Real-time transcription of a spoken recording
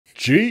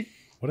G?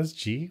 What is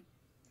G?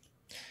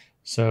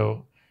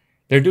 So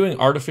they're doing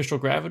artificial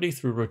gravity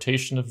through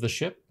rotation of the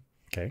ship.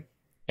 Okay.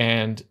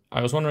 And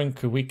I was wondering,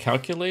 could we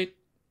calculate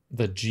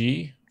the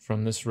G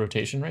from this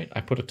rotation rate?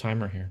 I put a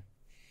timer here.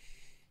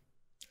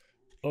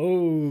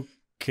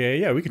 Okay,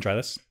 yeah, we can try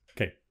this.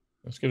 Okay.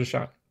 Let's give it a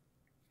shot.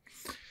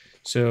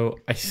 So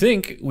I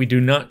think we do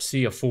not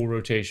see a full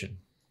rotation.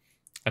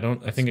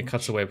 I think it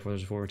cuts away before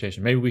there's a full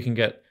rotation. Maybe we can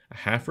get a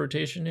half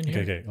rotation in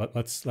here. Okay.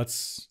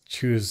 Let's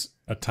choose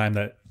a time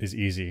that is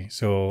easy.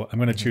 So I'm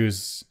going to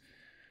choose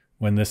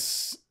when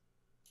this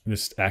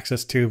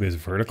axis tube is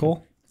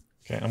vertical.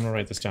 Okay, I'm going to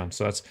write this down.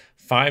 So that's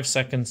 5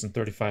 seconds and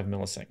 35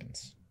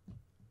 milliseconds.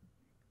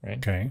 Right?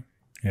 Okay.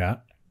 Yeah.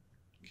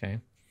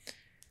 Okay.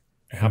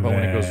 How about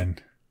when it goes?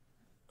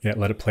 Yeah,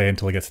 let it play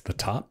until it gets to the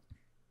top.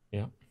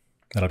 Yeah.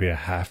 That'll be a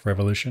half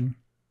revolution.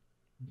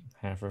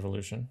 Half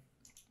revolution.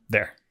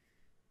 There.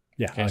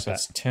 Yeah, okay, so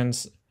that's 10.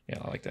 Yeah,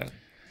 I like that.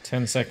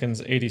 10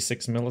 seconds,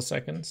 86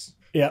 milliseconds.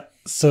 Yeah.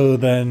 So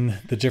then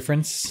the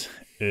difference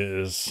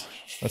is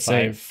let's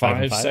say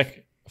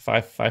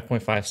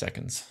 5.5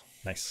 seconds.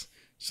 Nice.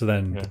 So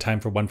then the time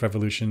for one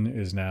revolution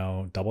is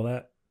now double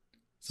that.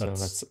 So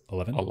that's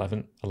 11.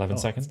 11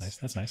 seconds. That's nice.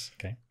 That's nice.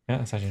 Okay. Yeah,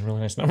 that's actually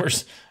really nice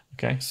numbers.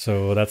 Okay.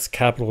 So that's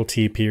capital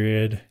T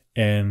period,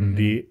 and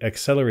the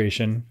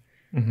acceleration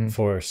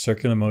for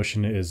circular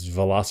motion is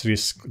velocity,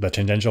 the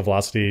tangential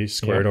velocity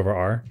squared over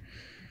r.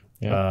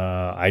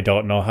 Yeah. I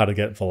don't know how to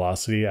get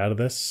velocity out of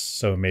this,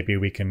 so maybe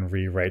we can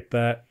rewrite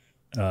that.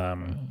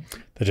 The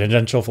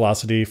tangential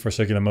velocity for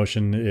circular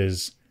motion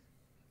is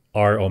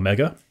r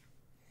omega.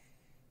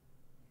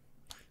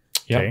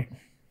 Okay.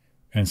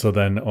 And so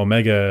then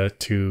omega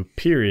to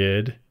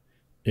period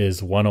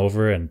is 1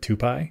 over and 2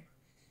 pi.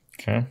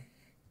 Okay.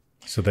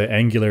 So the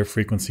angular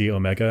frequency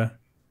omega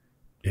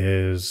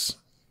is...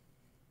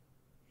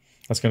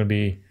 That's going to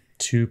be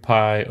 2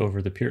 pi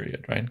over the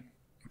period, right?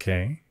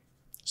 Okay.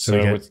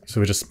 So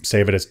we just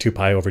save it as 2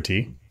 pi over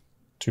t.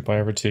 2 pi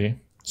over t.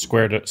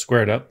 Squared up.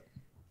 Squared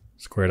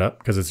up,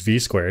 because it's v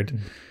squared.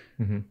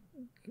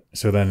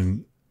 So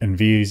then, and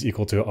v is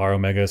equal to r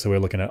omega, so we're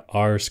looking at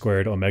r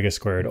squared omega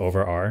squared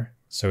over r.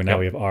 So now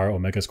we have r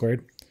omega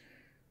squared.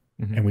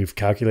 And we've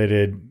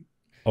calculated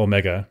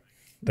omega,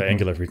 the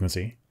angular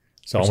frequency.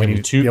 So all we need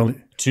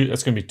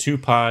that's going to be 2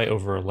 pi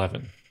over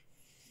 11.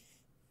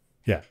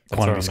 Yeah,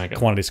 quantity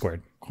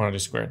squared. Quantity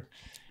squared.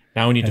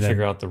 Now we need to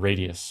figure out the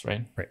radius,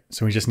 right? Right.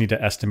 So we just need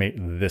to estimate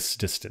this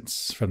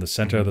distance from the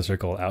center of the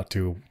circle out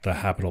to the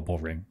habitable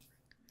ring.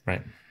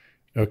 Right.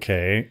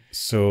 Okay.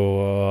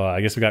 So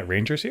I guess we got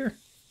rangers here.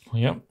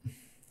 Yep.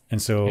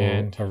 And so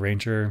a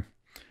ranger,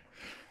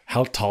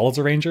 how tall is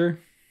a ranger?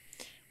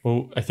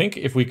 Well, I think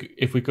if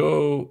we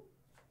go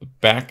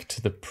back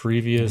to the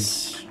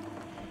previous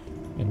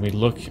and we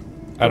look,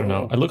 I don't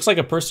know, it looks like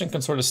a person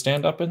can sort of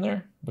stand up in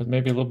there with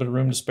maybe a little bit of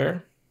room to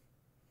spare.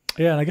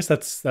 Yeah, and I guess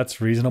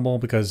that's reasonable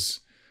because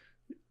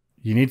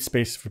you need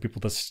space for people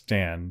to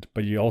stand,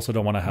 but you also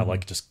don't want to have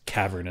like just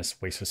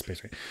cavernous waste of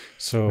space, right?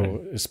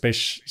 So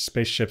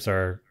spaceships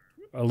are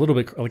a little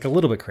bit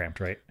cramped,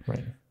 right?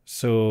 Right.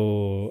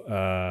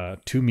 So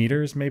 2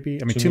 meters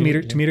maybe. I mean, 2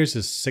 meters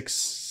is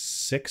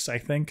 6'6", I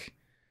think.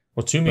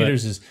 Well, 2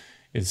 meters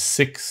is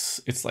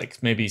 6. It's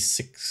like maybe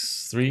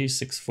 6'3",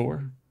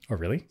 6'4". Oh,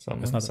 really?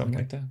 Something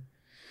like that.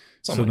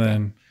 So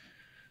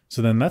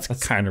then that's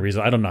kind of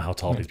reasonable. I don't know how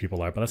tall these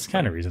people are, but that's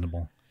kind of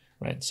reasonable.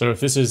 Right. So if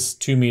this is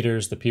 2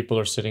 meters, the people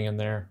are sitting in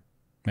there.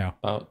 Yeah.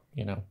 About,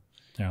 Yeah.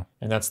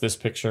 And that's this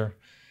picture.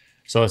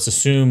 So let's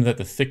assume that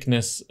the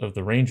thickness of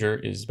the Ranger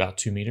is about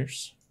 2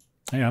 meters.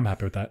 Yeah, I'm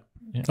happy with that.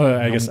 Yeah. Oh,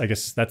 I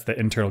guess that's the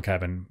internal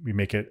cabin. We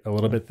make it a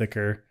little bit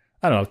thicker.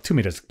 I don't know. 2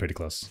 meters is pretty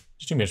close.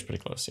 2 meters is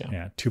pretty close. Yeah.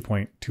 Yeah.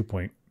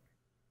 2.5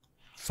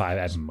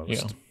 at most.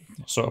 Yeah.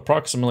 So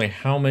approximately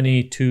how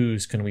many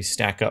 2s can we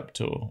stack up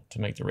to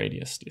make the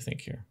radius, do you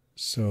think here?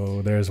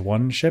 So there's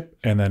one ship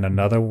and then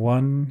another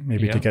one,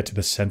 maybe to get to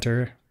the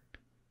center.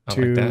 I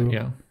like that,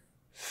 yeah.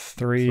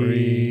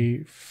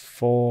 3,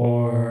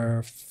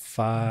 4,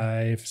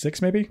 5,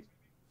 6 maybe?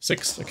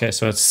 6. Okay,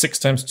 so it's 6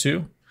 times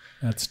 2.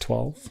 That's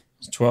 12.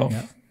 It's 12.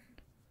 Yeah.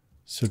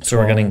 So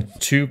we're getting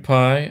 2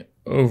 pi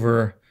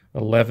over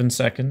 11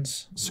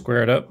 seconds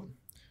squared up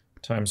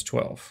times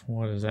 12.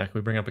 What is that? Can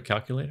we bring up a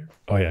calculator?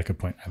 Oh, yeah, good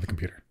point. I have a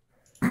computer.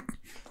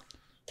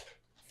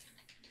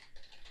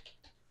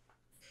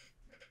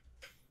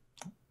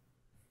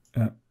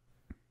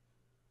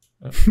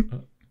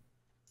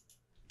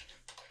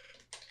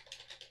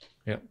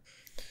 Yeah.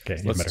 Okay.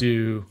 So let's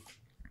do.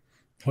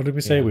 What did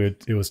we say?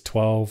 It was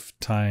 12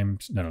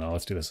 times. No.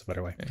 Let's do this a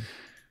better way. Okay.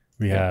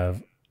 We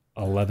have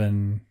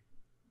 11.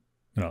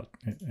 No,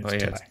 it's 2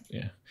 pi.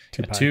 Yeah.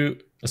 2 pi.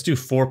 Let's do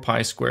 4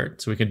 pi squared.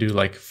 So we can do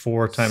like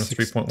 4 times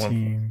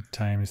 3.14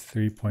 times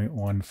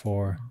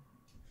 3.14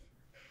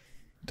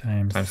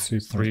 times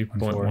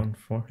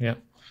 3.14. Yeah.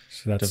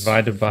 So that's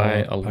divided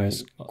by pi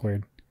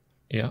squared.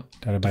 Yeah.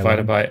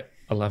 Divided by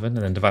 11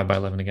 and then divide by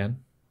 11 again.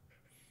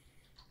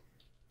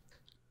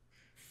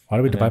 Why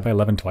do we divide by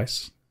 11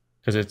 twice?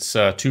 Because it's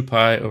 2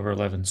 pi over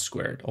 11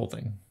 squared, whole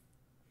thing.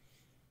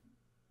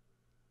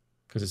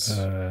 because it's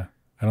I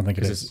don't think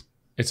it is.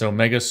 It's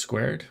omega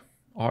squared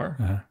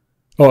r.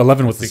 Oh,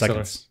 11 was the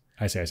seconds.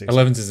 I see.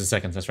 11 is the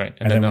seconds. That's right.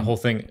 And then the whole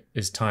thing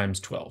is times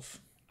 12.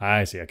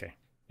 I see. Okay.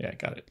 Yeah,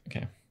 got it.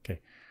 Okay.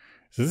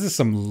 So this is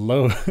some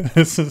low.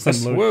 This is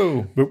some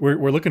low. Whoa.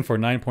 We're looking for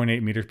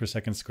 9.8 meters per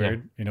second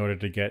squared in order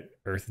to get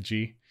Earth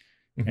G,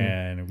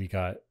 and we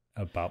got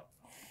about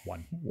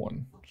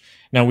one.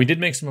 Now we did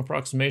make some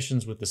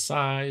approximations with the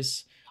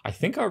size. I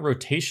think our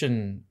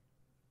rotation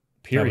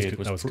period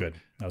was good.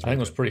 I think it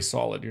was pretty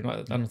solid.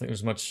 I don't think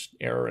there's much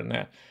error in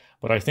that,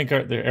 but I think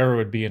the error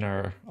would be in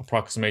our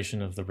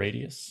approximation of the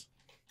radius.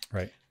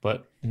 Right.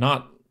 But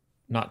not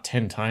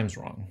 10 times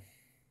wrong.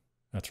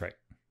 That's right.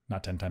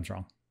 Not 10 times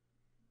wrong.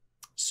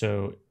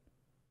 So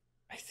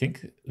I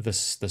think the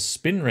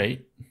spin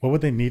rate. What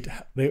would they need?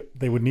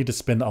 They would need to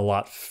spin a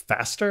lot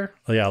faster.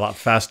 Oh, yeah, a lot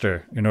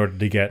faster in order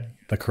to get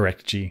the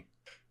correct G.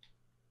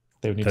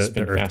 They would need to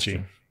spin faster.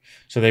 G.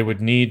 So they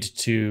would need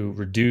to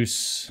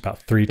reduce about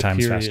 3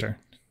 times faster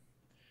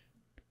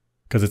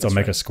because it's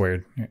omega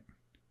squared. Yeah.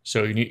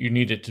 So you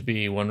need it to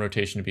be one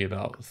rotation to be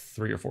about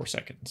 3 or 4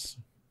 seconds.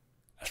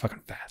 That's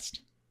fucking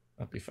fast.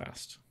 That'd be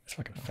fast. It's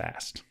fucking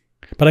fast.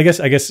 But I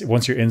guess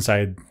once you're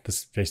inside the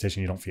space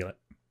station, you don't feel it.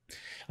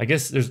 I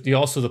guess there's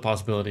also the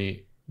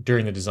possibility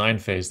during the design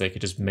phase they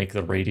could just make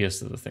the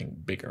radius of the thing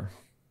bigger,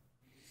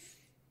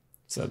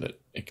 so that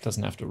it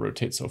doesn't have to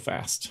rotate so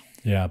fast.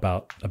 Yeah,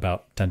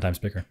 about 10 times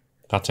bigger.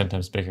 About 10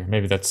 times bigger.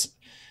 Maybe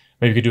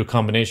you could do a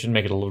combination,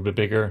 make it a little bit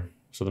bigger,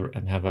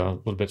 and have a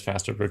little bit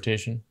faster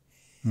rotation.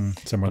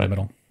 Somewhere in the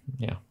middle.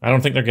 Yeah, I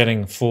don't think they're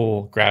getting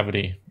full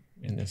gravity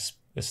in this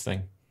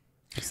thing.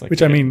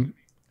 Which I mean,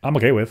 I'm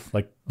okay with.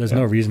 Like, there's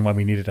no reason why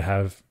we need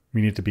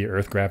to be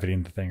Earth gravity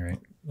in the thing, right?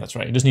 That's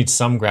right. You just need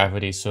some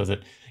gravity so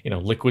that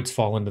liquids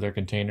fall into their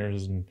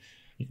containers and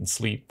you can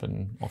sleep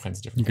and all kinds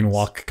of different. You can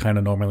walk kind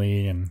of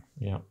normally and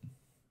yeah.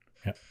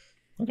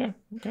 Okay.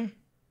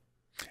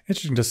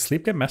 Interesting. Does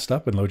sleep get messed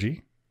up in low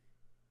G?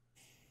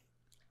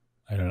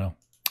 I don't know.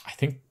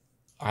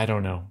 I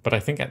don't know, but I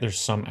think there's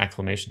some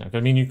acclimation. I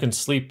mean, you can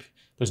sleep.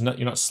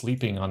 You're not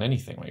sleeping on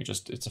anything. Right?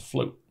 It's a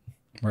float.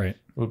 Right.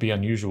 It would be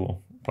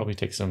unusual. Probably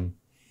take some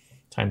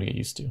time to get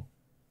used to.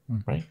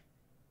 Right.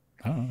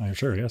 I don't know. I'm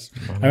sure. Yes.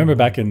 I remember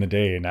back in the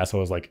day, NASA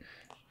was like,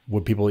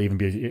 would people be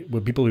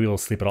able to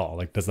sleep at all?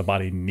 Like, does the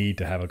body need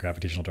to have a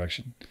gravitational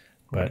direction?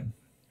 But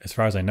as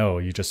far as I know,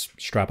 you just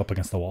strap up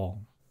against the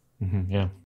wall. Yeah.